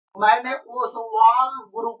मैंने ओसवाल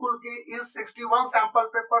गुरुकुल के इस 61 सैंपल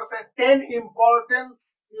पेपर से 10 इंपॉर्टेंट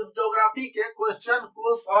ज्योग्राफी के क्वेश्चन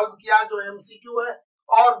को सॉल्व किया जो एमसीक्यू है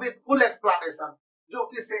और विद फुल एक्सप्लेनेशन, जो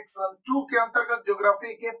कि सेक्शन 2 के अंतर्गत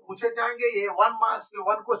ज्योग्राफी के पूछे जाएंगे। ये 1 मार्क्स के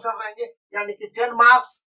 1 क्वेश्चन रहेंगे, यानी कि 10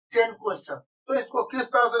 मार्क्स 10 क्वेश्चन। तो इसको किस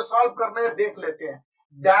तरह से सॉल्व करने हैं देख लेते हैं।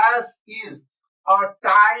 Dash is a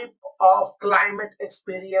type of climate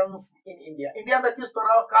experience in India. India में किस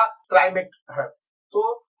तरह का क्लाइमेट है? तो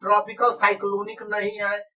ट्रॉपिकल साइक्लोनिक नहीं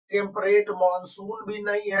है, टेम्परेट मॉनसून भी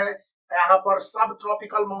नहीं है, यहाँ पर सब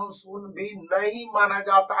ट्रॉपिकल मॉनसून भी नहीं माना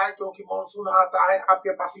जाता है, क्योंकि मॉनसून आता है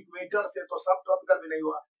आपके पास इक्वेटर से, तो सब ट्रॉपिकल भी नहीं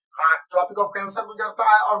हुआ। हाँ, ट्रॉपिक ऑफ कैंसर गुजरता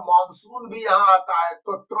है और मॉनसून भी यहाँ आता है,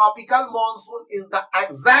 तो tropical monsoon is the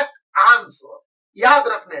exact answer. याद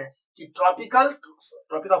रखने हैं कि ट्रॉपिक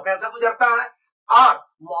ऑफ कैंसर गुजरता है और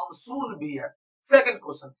मॉनसून भी है। Second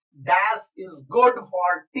question, dash is good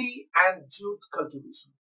for T and jute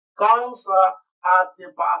cultivation. कौन सा आपके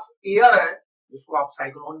पास एयर है जिसको आप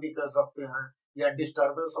साइक्लोन भी कर सकते हैं या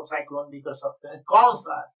डिस्टर्बेंस ऑफ साइक्लोन भी कर सकते हैं, कौन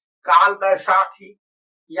सा है? काल बैशाखी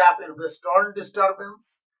या फिर वेस्टर्न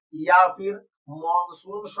डिस्टर्बेंस या फिर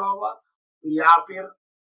मॉनसून शॉवर या फिर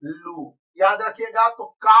लू। याद रखिएगा, तो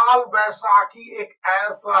काल बैशाखी एक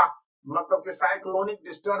ऐसा मतलब कि साइक्लोनिक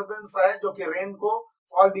डिस्टर्बेंस है जो कि रेन को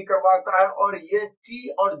फॉल भी करवाता है, और ये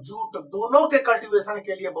टी और जूट दोनों के कल्टीवेशन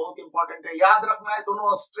के लिए बहुत इंपॉर्टेंट है। याद रखना है,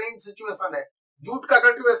 दोनों स्ट्रेंज सिचुएशन है। जूट का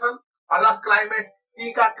कल्टीवेशन अलग क्लाइमेट,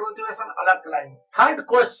 टी का कल्टीवेशन अलग climate. Third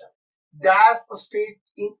question, dash state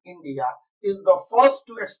in India is the first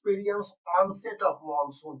to experience onset of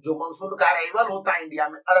monsoon. जो मॉनसून का अराइवल होता है इंडिया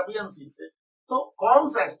में अरबियन सी से, तो कौन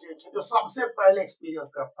सा स्टेट है जो सबसे पहले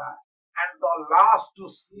एक्सपीरियंस करता है? And the last to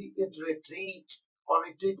see it retreat, और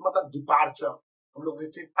रिट्रीट मतलब डिपार्चर। हम लोग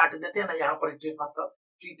रिट्रीट पार्टी देते हैं ना, यहाँ पर रिट्रीट मतलब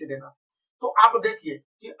ट्रीट देना। तो आप देखिए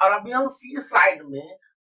कि अरबियन सी साइड में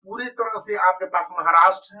पूरी तरह से आपके पास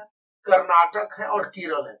महाराष्ट्र है, कर्नाटक है और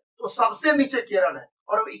केरल है। तो सबसे नीचे केरल है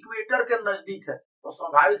और इक्वेटर के नजदीक है, तो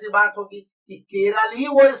स्वाभाविक सी बात होगी कि केरल ही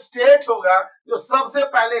वो स्टेट होगा जो सबसे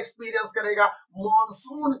पहले एक्सपीरियंस करेगा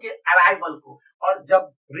मॉनसून के अराइवल को। और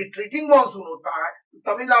जब रिट्रीटिंग मॉनसून होता है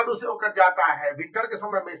तमिलनाडु से होकर जाता है विंटर के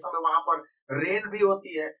समय में, इस समय वहां पर रेन भी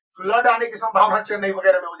होती है, फ्लड आने की संभावना चेन्नई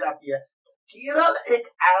वगैरह में हो जाती है। केरल एक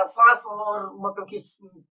ऐसा शहर मतलब कि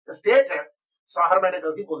स्टेट है, शहर मैंने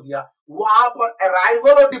गलती बोल दिया, वहां पर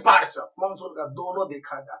अराइवल और डिपार्चर मॉनसून का दोनों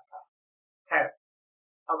देखा जाता है।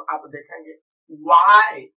 अब आप देखेंगे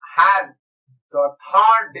why had the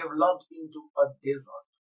Thar developed into a desert?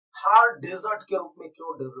 Thar desert के रूप में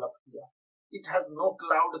क्यों डेवलप किया? It has no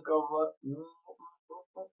cloud cover,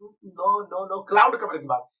 no cloud cover की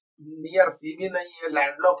बात, नियर सी भी नहीं है,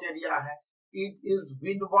 लैंडलॉक एरिया है। It is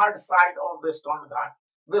windward side of Western Ghat.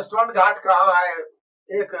 Western घाट कहाँ है?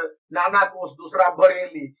 एक नाना कोस, दूसरा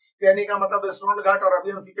बरेली। कहने का मतलब वेस्टर्न घाट और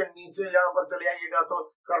अरबियन सी के नीचे यहाँ पर चले आइएगा तो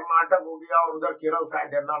कर्नाटक हो गया और उधर केरल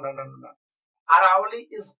साइड है। ना Aravalli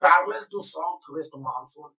is parallel to south west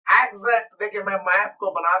monsoon. Exact देखिए, मैं मैप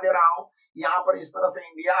को बना दे रहा हूँ, यहाँ पर इस तरह से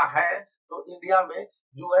इंडिया है, तो इंडिया में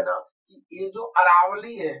जो है ना कि ये जो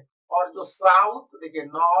अरावली है और जो साउथ, देखिए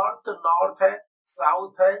नॉर्थ है,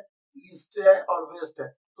 साउथ है, ईस्ट है और वेस्ट है।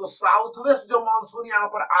 तो साउथ वेस्ट जो मानसून यहाँ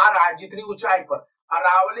पर आ रहा है जितनी ऊंचाई पर,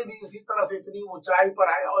 अरावली भी इसी तरह से इतनी ऊंचाई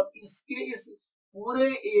पर है, और इसके इस पूरे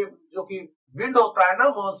जो कि विंड होता है ना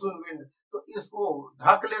मॉनसून विंड, तो इसको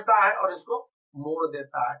ढक लेता है और इसको मोड़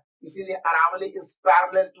देता है, इसीलिए Aravalli is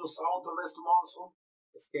parallel to south west monsoon.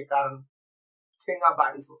 इसके कारण ठेंगा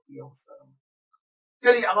बारिश होती है उस समय।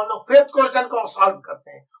 चलिए अब हम लोग फिफ्थ क्वेश्चन को सॉल्व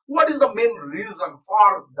करते हैं। What is the main reason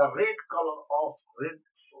for the red colour of red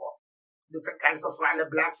soil? Different kinds of soil है,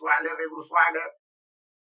 ब्लैक सॉइल है, रेगुलर सॉइल है,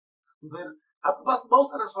 फिर अब बस बहुत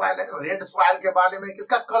सारे सॉइल है। रेड सॉइल के बारे में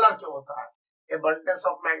किसका कलर क्यों होता है? Abundance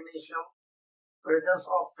of magnesium, presence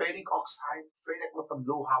of ferric oxide, ferric मतलब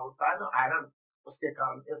लोहा होता है ना, आयरन, उसके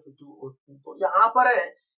कारण Fe2O2। तो यहाँ पर है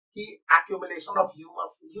कि एक्यूमुलेशन ऑफ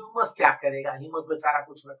ह्यूमस। ह्यूमस क्या करेगा? ह्यूमस बेचारा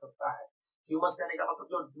कुछ न करता है। ह्यूमस कहने का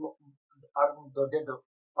मतलब जो डेड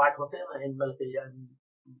पार्ट होते हैं ना एनिमल के या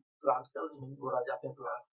प्लांट के, उनमें रह जाते हैं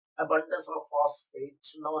plant. abundance of phosphate,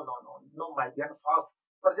 no my dear,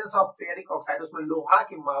 presence of ferric oxide, उसमें लोहा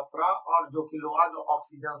की मात्रा, और जो कि लोहा जो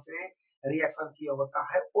ऑक्सीजन से रिएक्शन किया होता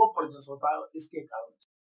है वो प्रोड्यूस होता है, इसके कारण।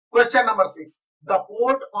 Question number 6, the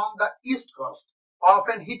port on the east coast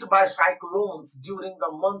often hit by cyclones during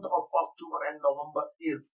the month of October and November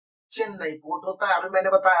is Chennai port होता है। अभी मैंने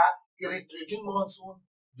बताया कि रिट्रीटिंग मॉनसून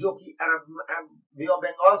जो कि बे ऑफ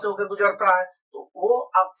बंगाल से होकर गुजरता है, तो वो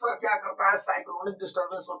अक्सर क्या करता है, साइक्लोनिक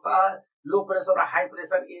डिस्टर्बेंस होता है, लो प्रेशर और high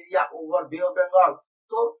pressure area over bay of Bengal.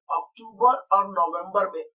 तो अक्टूबर और नवंबर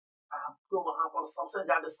में आपको वहां पर सबसे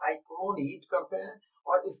ज्यादा साइक्लोन हिट करते हैं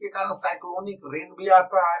और इसके कारण साइक्लोनिक रेन भी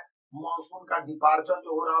आता है, मानसून का डिपार्चर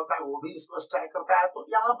जो हो रहा होता है वो भी इसको स्ट्राइक करता है। तो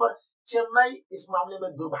यहाँ पर चेन्नई इस मामले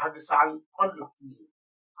में दुर्भाग्यशाली फन लगती है,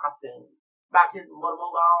 आप कहेंगे। बाकी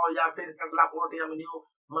मरमुगांव या फिर कंडलाकोट या न्यू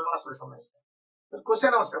मंगलाश्वर समय है। Question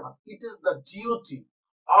number 7, it is the duty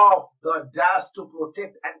of the dash to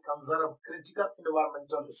protect and conserve critical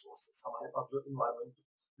environmental resources। हमारे पास जो environmental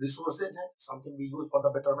resources है, something we use for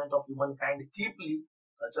the betterment of humankind cheaply,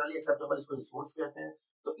 culturally acceptable, इसको resource कहते हैं।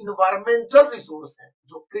 तो environmental resource है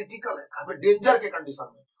जो critical है, काफी डेंजर के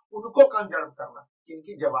कंडीशन में, उनको कंजर्व करना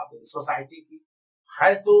किनकी जवाबदेही? सोसाइटी की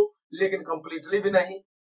है तो, लेकिन कंप्लीटली भी नहीं,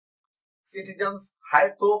 सिटीजन्स है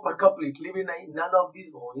तो पर कंप्लीटली भी नहीं, नन ऑफ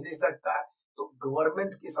दिस हो ही नहीं सकता है। तो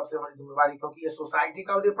गवर्नमेंट की सबसे बड़ी जिम्मेवारी, क्योंकि ये सोसाइटी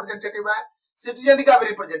का रिप्रेजेंटेटिव है, सिटीजन का भी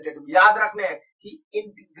रिप्रेजेंटेटिव, याद रखने हैं कि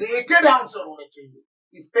इंटीग्रेटेड आंसर होने चाहिए,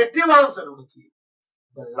 इफेक्टिव आंसर होने चाहिए।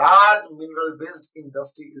 The large mineral based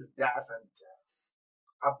industry is dash and dash.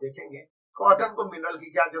 आप देखेंगे कॉटन को मिनरल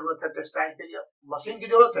की क्या जरूरत है, टेक्सटाइल के लिए मशीन की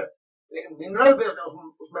जरूरत है, लेकिन मिनरल बेस्ड है,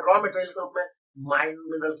 उसमें रॉ मटेरियल के रूप में माइन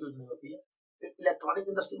मिनरल की नहीं होती है। इलेक्ट्रॉनिक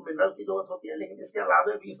इंडस्ट्री मिनरल की जरूरत होती है, लेकिन इसके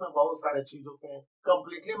अलावा भी इसमें बहुत सारे चीज होते हैं,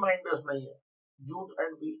 कंप्लीटली माइंड बेस्ड नहीं है। जूट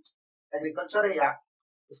एंड बीट एग्रीकल्चर है यार,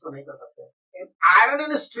 इसको नहीं कर सकते। Iron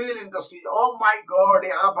and steel industry, oh my God,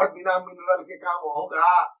 यहाँ पर बिना मिनरल के काम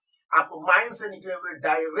होगा? आपको माइंड से निकले हुए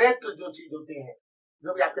डायरेक्ट जो चीज होते हैं,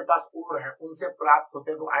 जो भी आपके पास ओर है, उनसे प्राप्त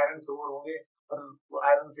होते हैं, तो आयरन के ओर होंगे और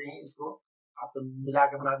आयरन से ही इसको आप मिला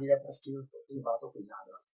के बना दिया जाता है स्टील। तो इन बातों को याद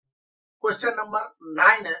रखें। क्वेश्चन नंबर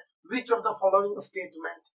 9 है, which of the following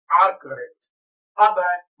statement are correct? अब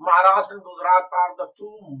है Maharashtra and Gujarat are the two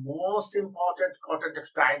most important cotton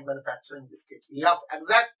textile manufacturing states. Yes,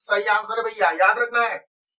 exact सही आंसर है भैया, याद रखना है।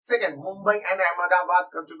 Second, Mumbai and Ahmedabad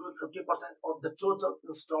contribute 50% of the total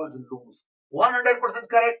installed looms. 100%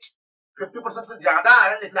 correct. 50% से ज्यादा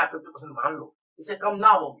है, लेकिन आप 50% मान लो, इससे कम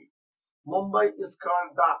ना होगी। Mumbai is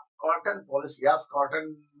called the cotton polish. Yes,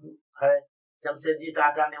 cotton है, जमशेदजी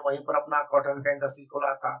टाटा ने वहीं पर अपना कॉटन का इंडस्ट्री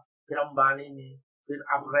खोला था, फिर अंबानी ने, फिर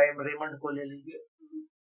आप रेमंड को ले लीजिए,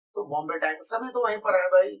 तो बॉम्बे टाइगर सभी तो वहीं पर है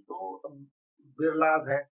भाई। तो बिरलाज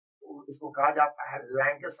है, तो इसको कहा जाता है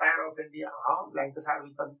लैंकाशायर ऑफ इंडिया। हाँ, लैंकाशायर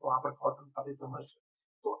भी तो वहां पर कॉटन काफी फेमस है।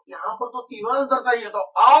 तो यहाँ पर तो तीनों आंसर सही है। तो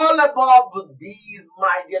all above these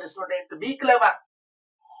my dear student, be clever.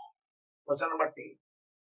 Question number 10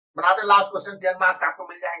 बनाते, लास्ट क्वेश्चन, 10 मार्क्स आपको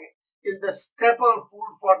मिल जाएंगे। Is the staple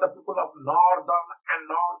food for the people of northern and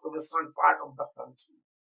northwestern part of the country।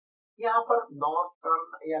 यहाँ पर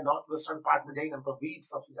नॉर्थर्न या नॉर्थ वेस्टर्न पार्ट में जाएगा तो wheat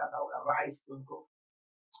सबसे ज्यादा होगा, राइस उनको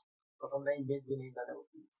पसंद नहीं, वेज भी नहीं बने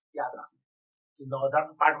होती। याद रखना कि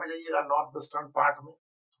नॉर्दर्न पार्ट में जाइएगा, नॉर्थ वेस्टर्न पार्ट में,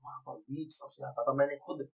 तो वहां पर व्हीट सबसे ज्यादा। तो मैंने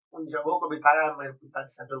खुद उन जगहों को बिताया है, मेरे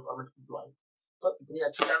पिताजी सेंट्रल गवर्नमेंट एम्प्लॉय। तो इतनी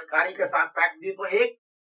अच्छी जानकारी के साथ फैक्ट दी, तो एक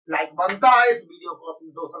लाइक बनता है। इस वीडियो को अपने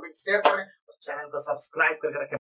दोस्तों में शेयर करें और चैनल को सब्सक्राइब करके रखें।